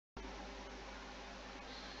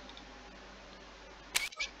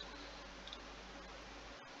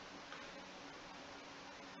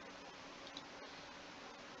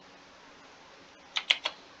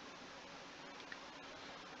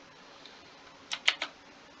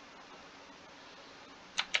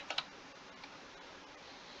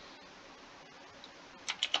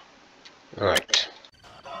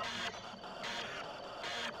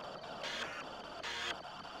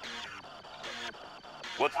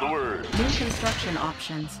the word? New construction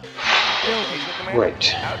options. Building.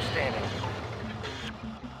 Right. Outstanding.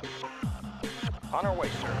 On our way,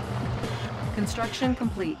 sir. Construction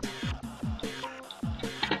complete.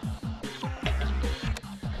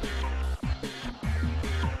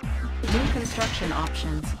 New construction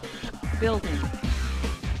options. Building.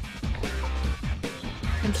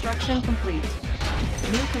 Construction complete.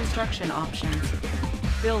 New construction options.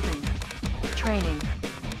 Building. Training.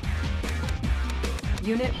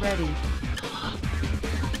 Unit ready.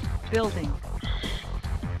 Building.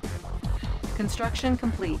 Construction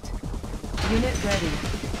complete. Unit ready.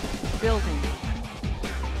 Building.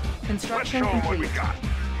 Construction Let's show 'em what we complete. got.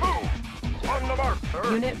 Move! On the mark, sir.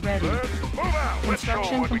 Unit ready. Let's move out. Let's show 'em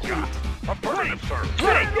Construction what we complete. got. Affirmative, sir.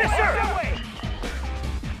 Right, yes, sir.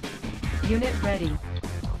 Unit ready.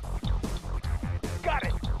 Got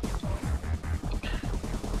it.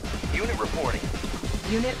 Unit reporting.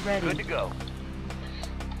 Unit Good ready. to go.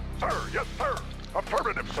 Sir, yes, sir.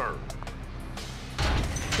 Affirmative, sir.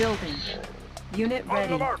 Building. Unit On the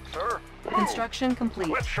ready. mark, sir. Move. Construction complete.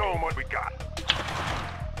 Let's show 'em what we got.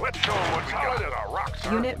 Let's show 'em what we got. Solid as a rock,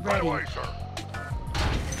 sir. Unit Right ready. away, sir.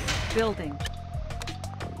 Building.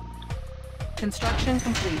 Construction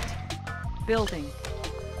complete. Building.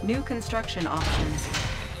 New construction options.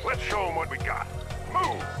 Let's show 'em what we got.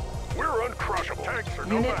 Move. We're uncrushable. Tanks are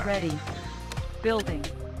no Unit match. ready. Building.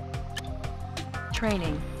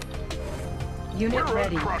 Training. Unit We're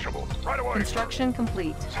ready. uncrushable. Right away, Construction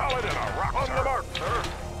complete. sir. Solid as a rock, on the mark, sir.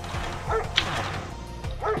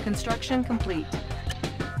 Construction complete.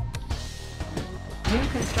 New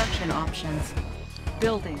construction options.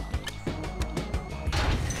 Building.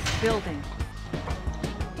 Building.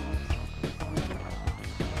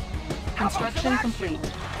 Construction complete.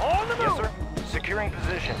 On the move. Yes, sir. Securing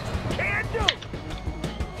position. Can do.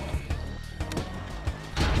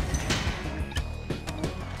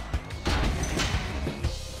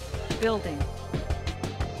 Building.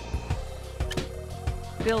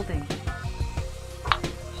 Building.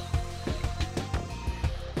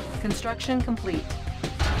 Construction complete.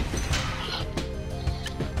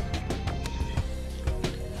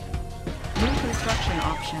 New construction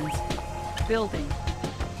options. Building.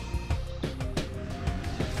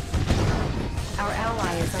 Our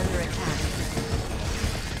ally is under attack.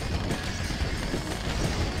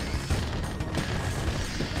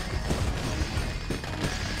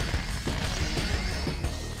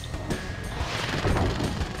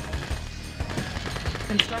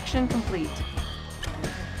 Construction complete.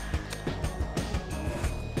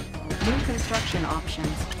 New construction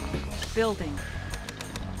options. Building.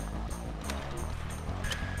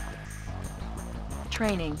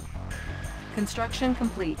 Training. Construction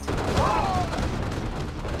complete.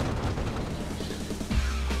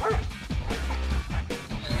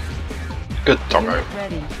 Good doggo. Unit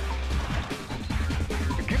ready.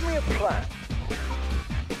 Give me a plan.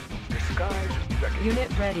 Disguise executive.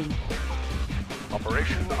 Unit ready.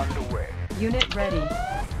 Operation underway. Unit ready.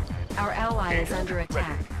 Our ally is under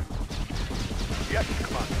attack. Yes,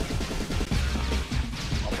 Commander.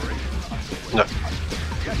 Operation underway. No.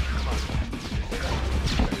 Yes,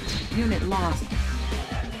 Commander. Unit lost.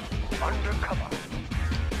 Undercover.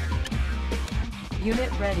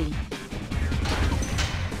 Unit ready.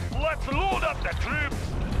 Let's load up the troops.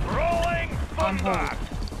 Rolling On thunder. hold.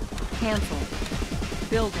 Cancel.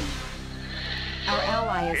 Building. Our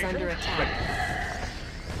ally is under attack.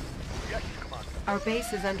 Yes, Commander. Our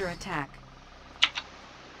base is under attack.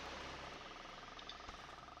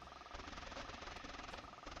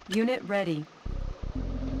 Unit ready.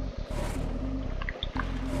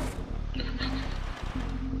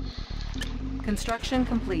 Construction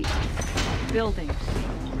complete. Building.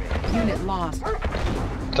 Unit lost.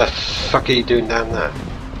 The fuck are you doing down there?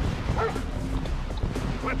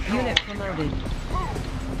 Let's show 'em Unit what we got. promoted.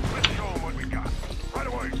 Move. Let's show 'em what we got. Right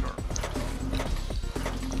away, sir.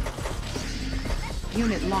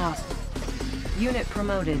 Unit lost. Unit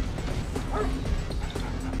promoted.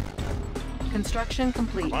 Construction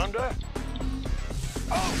complete. Commander.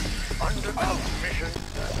 Undercover mission.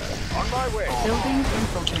 On my way. Building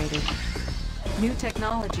infiltrated. New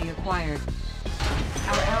technology acquired.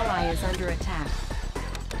 Our ally is under attack.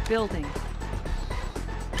 Building.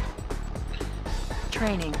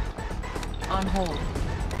 Training. On hold.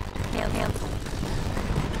 Cancel.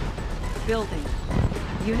 Building.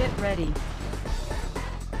 Unit ready.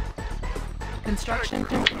 Construction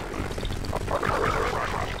complete.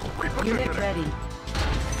 Unit ready.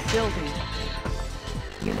 Building.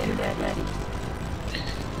 Unit ready.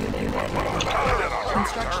 Unit ready.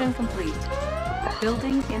 Construction complete.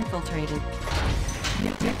 Building infiltrated.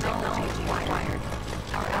 New technology acquired.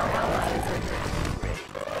 Our allies are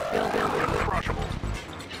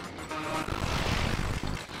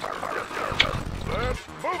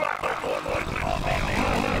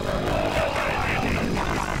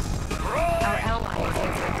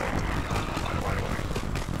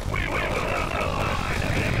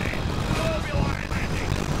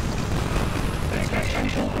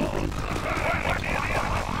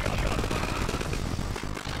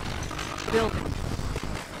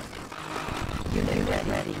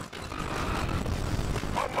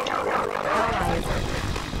Ally is under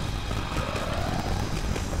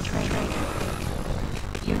training.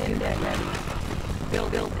 Unit ready.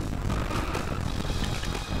 Building.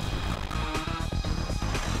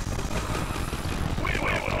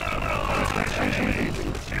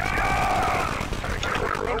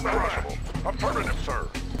 Affirmative, sir.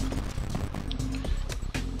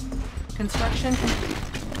 Construction complete.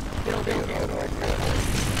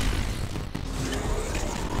 Building.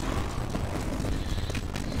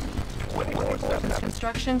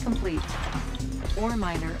 Construction complete. Ore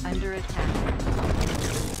miner under attack.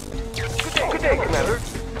 Good day, Commander.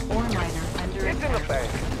 Ore miner under It's in the attack.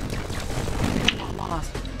 bank.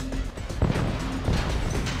 Lost.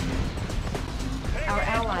 Our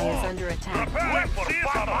ally is under attack. Let's see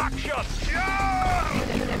some action.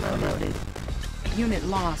 Unit promoted. Unit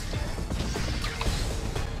lost.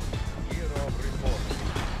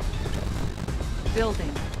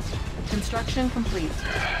 Building. Construction complete.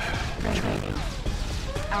 Training.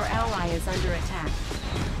 Our ally is under attack.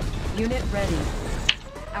 Unit ready.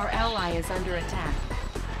 Our ally is under attack.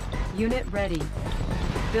 Unit ready.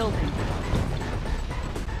 Building.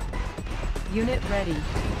 Unit ready.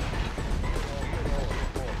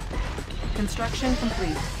 Construction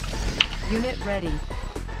complete. Unit ready.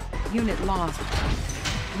 Unit lost.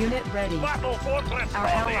 Unit ready. Battle fortress. Our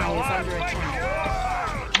ally is under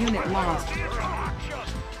attack. Unit lost.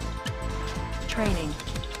 Training.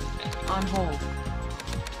 On hold.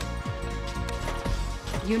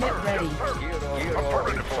 Unit ready.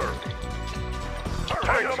 Affirmative, sir.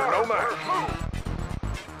 Tanks are no match.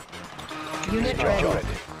 Unit ready.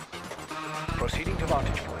 Proceeding to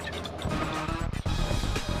vantage point.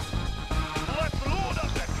 Let's load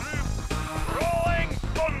up the troops. Rolling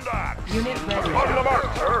thunder. Unit ready. On the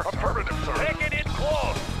mark, sir. Affirmative, sir. Taking it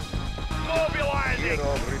close. Mobilizing.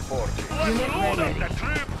 Let's Unit load ready. up the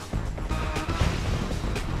troops.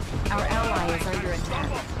 Our ally is under attack.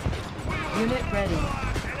 Unit ready.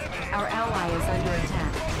 Our ally is under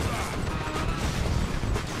attack.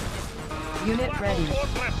 Unit ready.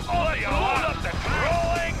 Fortress on the alert.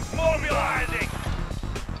 Rolling. Mobilizing.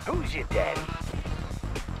 Who's your daddy?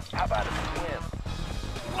 How about a swim?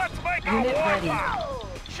 Let's make a Unit ready.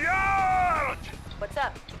 warpath. Charge. What's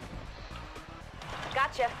up?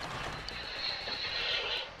 Gotcha.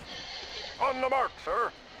 On the mark,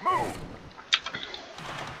 sir. Move.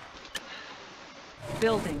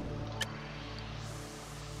 Building.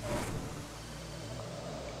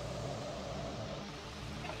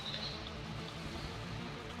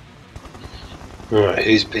 Right,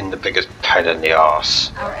 who's been the biggest pain in the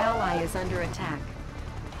arse? Our ally is under attack.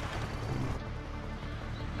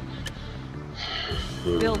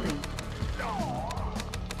 Building.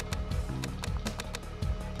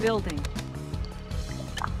 Building.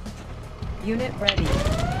 Unit ready.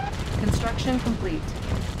 Construction complete.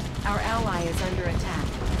 Our ally is under attack.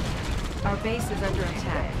 Our base is under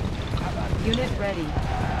attack. Unit ready.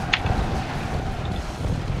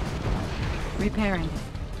 Repairing.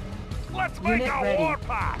 Let's make Unit a ready.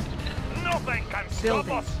 warpath. Nothing can stop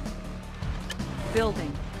Building. us.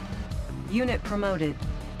 Building. Unit promoted.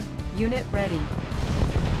 Unit ready.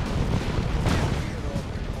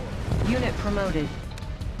 Unit promoted.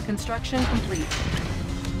 Construction complete.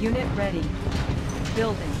 Unit ready.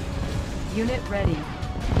 Building. Unit ready.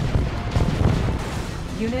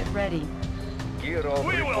 Unit ready. Gear of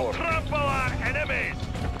We will report. trample our enemies.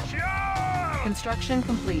 Charge! Construction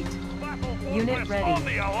complete. Battle Unit fortress ready. on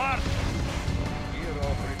the alert. Gear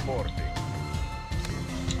of reporting.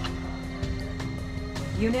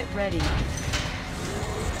 Unit ready.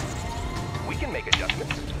 We can make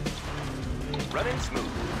adjustments. Running smooth.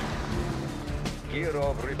 Gear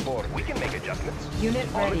of report. We can make adjustments. Unit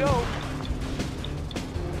On the ready. go.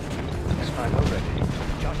 I'm ready.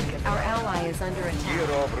 Just get Our ally is under Gear attack.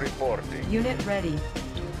 of reporting. Unit ready.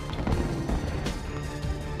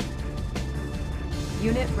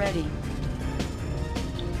 Unit ready.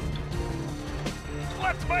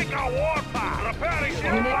 Let's make a warpath. Repairing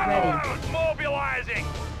Unit ready. Mobilizing.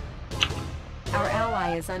 Our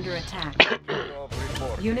ally is under attack. Gear of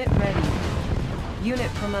report. Unit ready.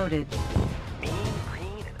 Unit promoted. Mean,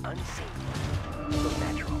 green, and unseen. So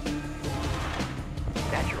natural.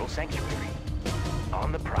 Natural sanctuary.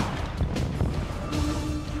 On the prowl.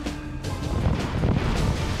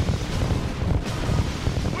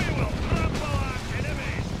 We will trample our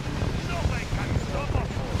enemies. Nothing can stop us.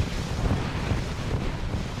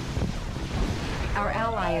 Our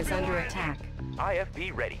ally is under attack.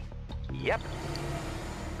 IFB ready. Yep.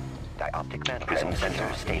 Dioptic prism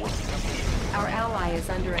sensor stable. Our ally is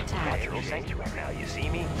under attack. Natural sanctuary. Now you see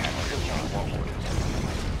me?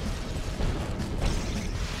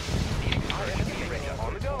 IFB ready.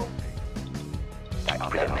 On the go.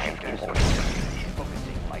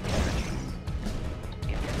 Focusing light energy.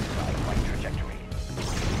 Intensify light trajectory.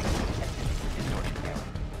 Distortion error.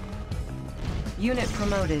 Unit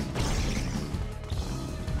promoted.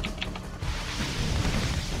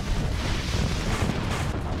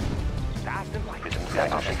 Fast and light.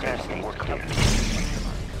 Capacity more clear.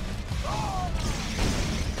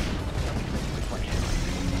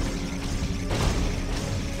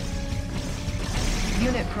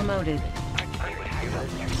 Unit promoted.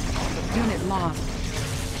 Unit lost.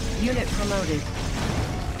 Unit promoted.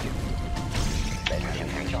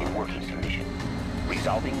 In working condition.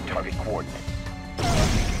 Resolving target coordinates.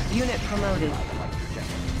 Unit promoted.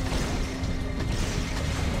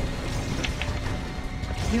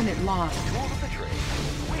 Unit lost. Tools of the trade.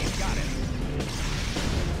 We've got it.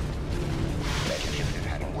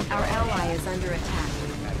 Our ally is under attack.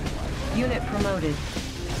 Unit promoted.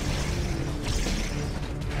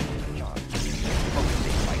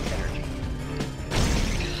 Focusing light energy.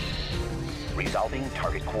 Resolving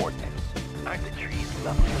target coordinates. Aren't the trees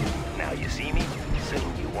lovely? Now you see me,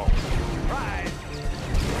 soon you won't. Surprise!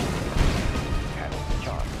 Panel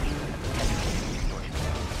charge.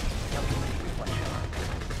 Calculating reflection arc.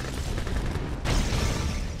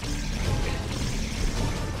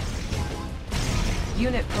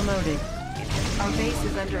 Unit promoted. Our base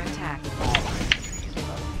is under attack.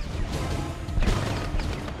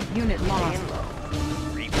 Unit lost.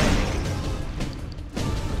 Rebranding.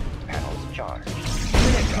 Panels charged.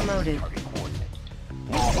 Unit promoted. Target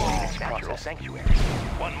coordinates. Natural sanctuary.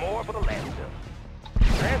 One more for the landfill.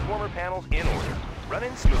 Transformer panels in order.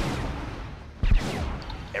 Running smooth.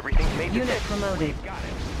 Everything's made to Unit fit. promoted. Got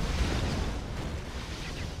it.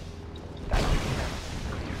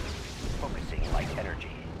 Focusing light energy.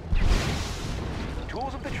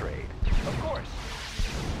 Tools of the trade. Of course.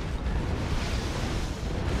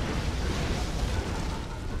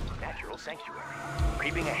 Natural sanctuary.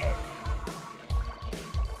 Creeping ahead.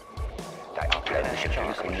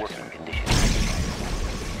 Shifters in working condition.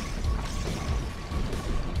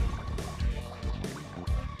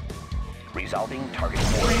 Resolving target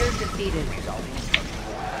Player coordinates. defeated. Resolving target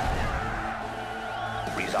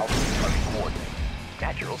coordinates. Resolving target coordinates.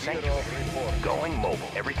 Natural sanctuary. Going mobile.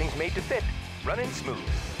 Everything's made to fit. Running smooth.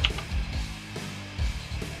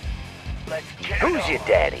 Let's get it Who's on. your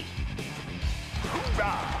daddy?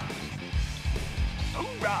 Hoorah!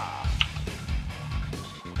 Hoorah!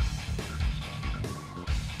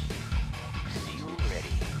 Seal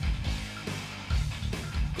ready.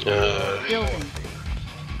 Building.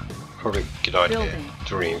 Probably a good idea Building.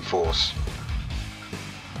 to reinforce.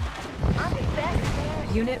 I'm the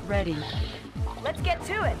best. Unit ready. Let's get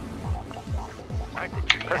to it.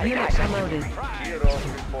 Unit promoted.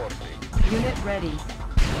 Unit ready.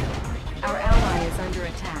 Our ally is under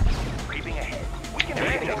attack. Creeping ahead. We can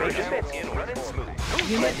make it in running smooth.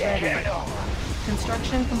 Unit ready.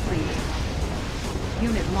 Construction complete.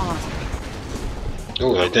 Unit lost.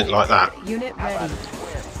 Oh, they didn't like that. Unit ready.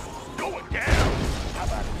 Going down. How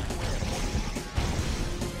about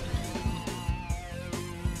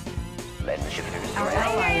Lend shifters. Our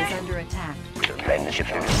ally is under attack. Lend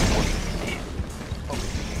shifters.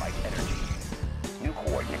 Focusing light energy. New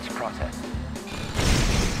coordinates processed.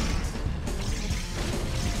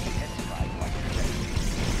 Intensify light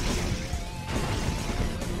trajectory.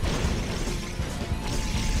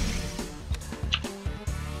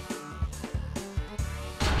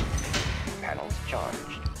 Panels charged.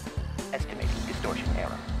 Estimating distortion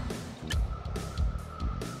error.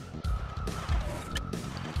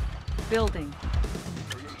 Building.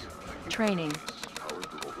 Training.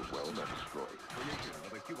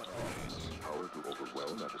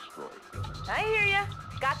 I hear ya.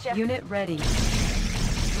 Gotcha. Unit ready.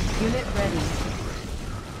 Unit ready.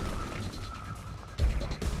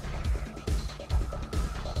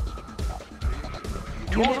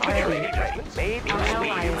 Unit ready. Maybe Our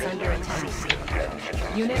ally is under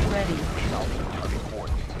attack. Unit ready.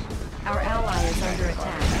 Our ally is under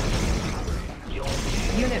attack.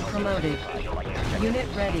 Unit promoted. Unit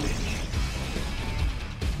ready.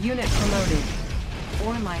 Unit promoted.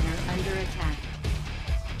 Ore miner under attack.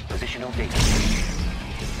 Positional data.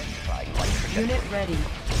 Unit ready.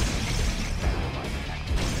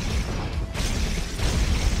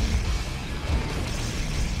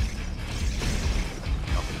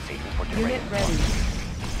 Unit ready.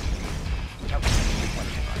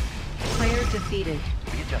 Player defeated.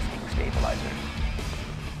 Readjusting stabilizer.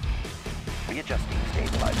 Readjusting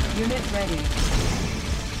stabilizer. Unit ready.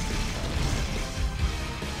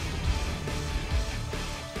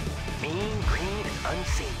 Mean, green, and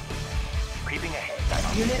unseen. Creeping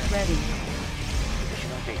ahead. Unit ready.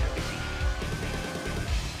 Positional data received.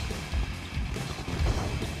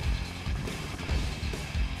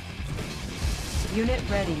 Unit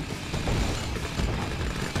ready.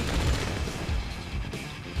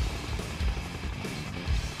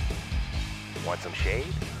 Want some shade?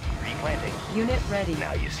 Replanting. Unit ready.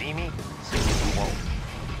 Now you see me, soon you won't.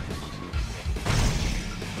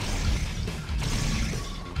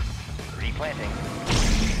 Replanting.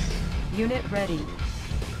 Unit ready.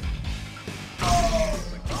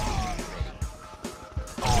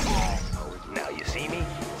 Now you see me,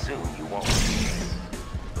 soon you won't.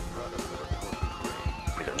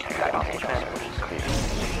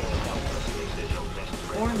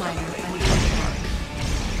 Ore miner under attack.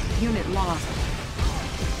 Unit lost.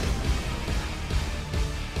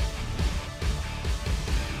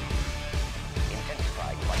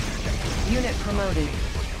 Unit promoted.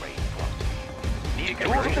 Need a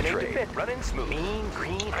conversion made to fit. Running smooth. Mean,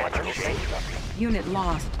 green, and shade. Unit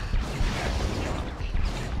lost.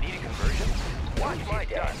 Need a conversion? Watch my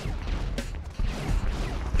dust.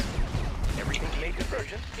 Everything's made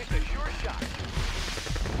conversion. It's a sure shot.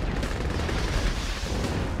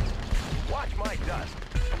 Watch my dust.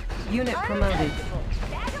 Unit promoted.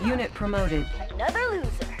 Unit promoted. Another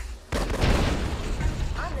loser.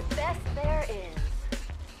 I'm the best there is.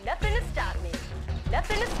 Nothing to stop me.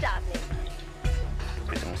 Nothing to stop me.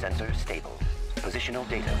 Prism sensor stable. Positional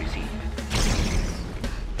data received.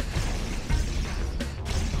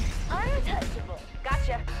 Untouchable.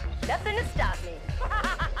 Gotcha. Nothing to stop me.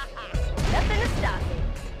 Nothing to stop me.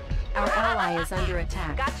 Our ally is under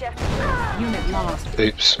attack. Gotcha. Unit lost.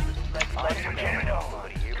 Oops.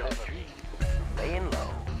 Laying low.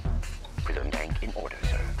 Prism tank in order,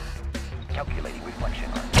 sir. Calculating reflection.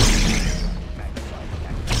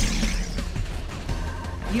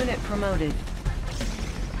 Unit promoted.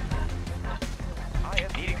 I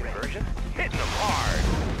have need a conversion. Hitting them hard.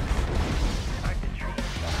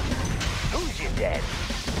 Who's you dead?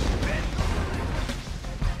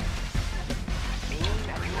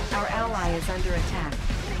 Our ally is under attack.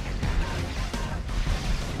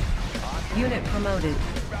 Unit promoted.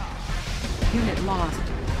 Unit lost.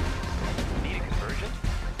 Need a conversion?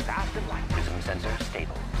 Fast and light. Prism sensor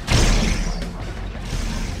stable.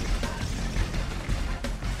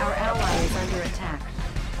 Our ally is under attack.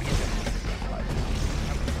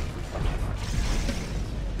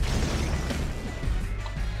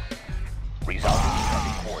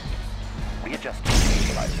 Resolving coordinates. Readjusting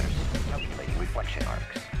stabilizers. Calculating reflection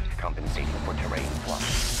arcs. Compensating for terrain flux.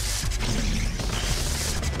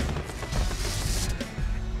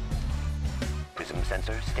 Prism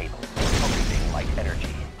sensor stable. Focusing light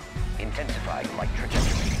energy. Intensifying light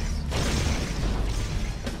trajectory.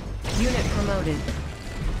 Unit promoted.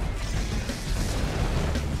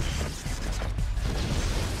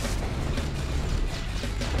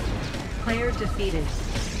 Player defeated.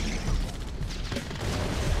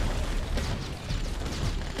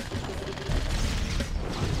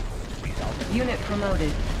 Unit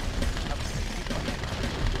promoted.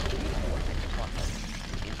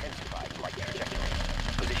 Intensifying light trajectory.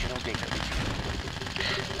 Positional data received.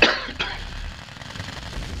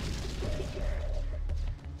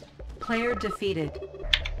 Player defeated.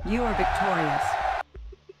 You are victorious.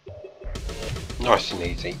 Nice and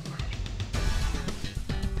easy.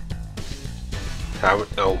 How?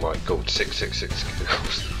 Oh my god, 666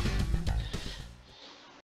 kills.